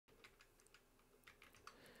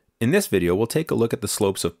In this video, we'll take a look at the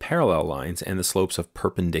slopes of parallel lines and the slopes of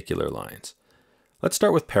perpendicular lines. Let's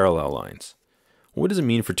start with parallel lines. What does it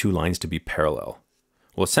mean for two lines to be parallel?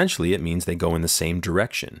 Well, essentially it means they go in the same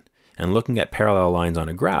direction. And looking at parallel lines on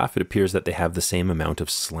a graph, it appears that they have the same amount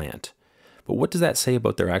of slant. But what does that say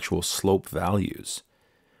about their actual slope values?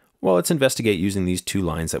 Well, let's investigate using these two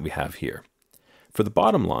lines that we have here. For the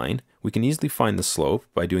bottom line, we can easily find the slope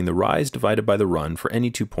by doing the rise divided by the run for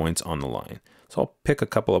any 2 points on the line. So I'll pick a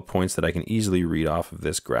couple of points that I can easily read off of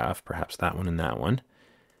this graph, perhaps that one and that one.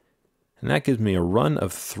 And that gives me a run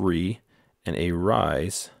of 3 and a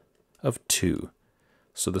rise of 2.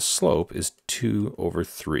 So the slope is 2 over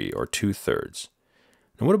 3, or 2/3.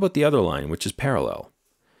 Now what about the other line, which is parallel?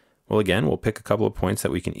 Well, again, we'll pick a couple of points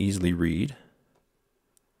that we can easily read.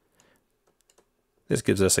 This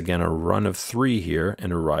gives us, again, a run of 3 here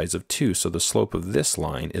and a rise of 2. So the slope of this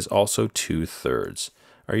line is also 2/3.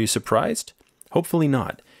 Are you surprised? Hopefully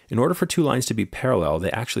not. In order for two lines to be parallel,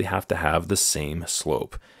 they actually have to have the same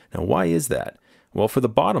slope. Now, why is that? Well, for the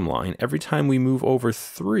bottom line, every time we move over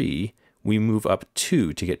 3, we move up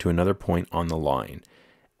 2 to get to another point on the line.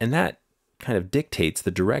 And that kind of dictates the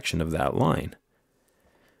direction of that line.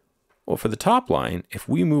 Well, for the top line, if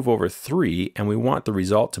we move over 3 and we want the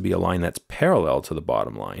result to be a line that's parallel to the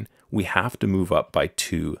bottom line, we have to move up by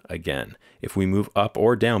 2 again. If we move up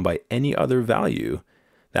or down by any other value,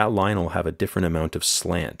 that line will have a different amount of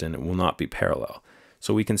slant and it will not be parallel.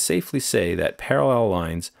 So we can safely say that parallel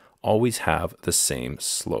lines always have the same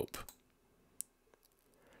slope.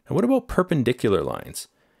 Now what about perpendicular lines?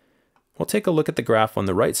 We'll take a look at the graph on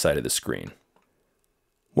the right side of the screen.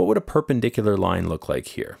 What would a perpendicular line look like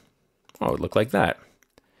here? Oh, it would look like that.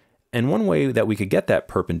 And one way that we could get that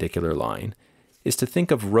perpendicular line is to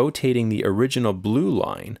think of rotating the original blue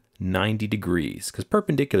line 90 degrees, because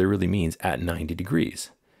perpendicular really means at 90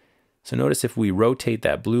 degrees. So notice if we rotate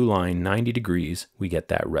that blue line 90 degrees, we get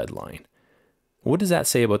that red line. What does that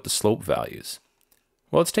say about the slope values?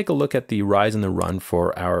 Well, let's take a look at the rise and the run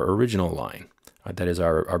for our original line. That is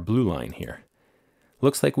our blue line here.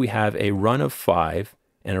 Looks like we have a run of 5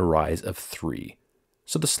 and a rise of 3.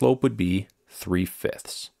 So the slope would be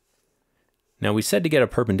 3/5. Now we said to get a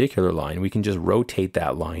perpendicular line, we can just rotate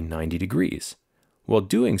that line 90 degrees. Well,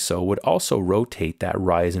 doing so would also rotate that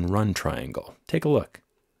rise and run triangle. Take a look.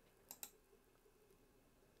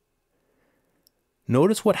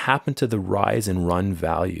 Notice what happened to the rise and run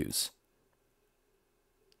values.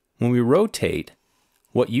 When we rotate,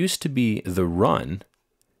 what used to be the run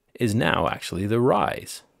is now actually the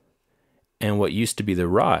rise. And what used to be the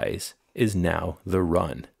rise is now the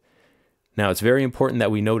run. Now it's very important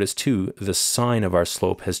that we notice too, the sign of our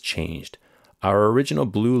slope has changed. Our original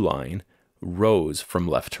blue line rose from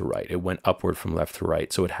left to right. It went upward from left to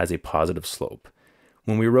right, so it has a positive slope.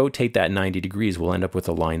 When we rotate that 90 degrees, we'll end up with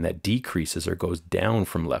a line that decreases or goes down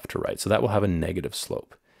from left to right. So that will have a negative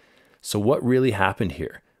slope. So what really happened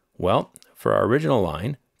here? Well, for our original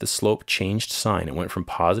line, the slope changed sign. It went from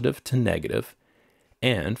positive to negative.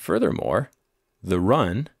 And furthermore, the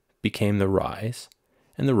run became the rise,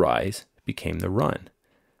 and the rise became the run.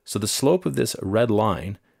 So the slope of this red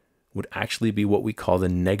line would actually be what we call the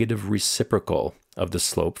negative reciprocal of the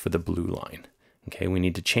slope for the blue line. Okay, we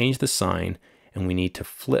need to change the sign and we need to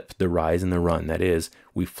flip the rise and the run. That is,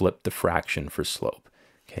 we flip the fraction for slope.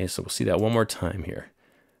 Okay, so we'll see that one more time here.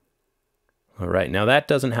 All right, now that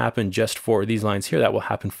doesn't happen just for these lines here. That will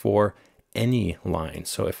happen for any line.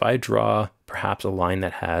 So if I draw perhaps a line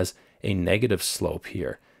that has a negative slope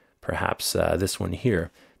here, perhaps this one here,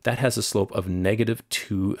 that has a slope of negative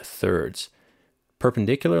 2/3.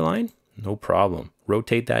 Perpendicular line, no problem.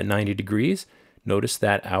 Rotate that 90 degrees. Notice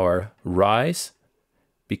that our rise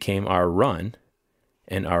became our run,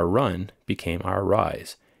 and our run became our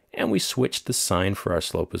rise. And we switched the sign for our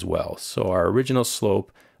slope as well. So our original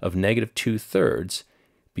slope of negative 2/3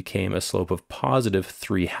 became a slope of positive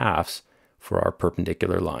 3/2 for our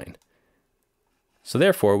perpendicular line. So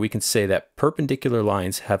therefore, we can say that perpendicular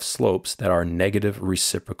lines have slopes that are negative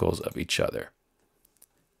reciprocals of each other.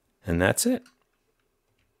 And that's it.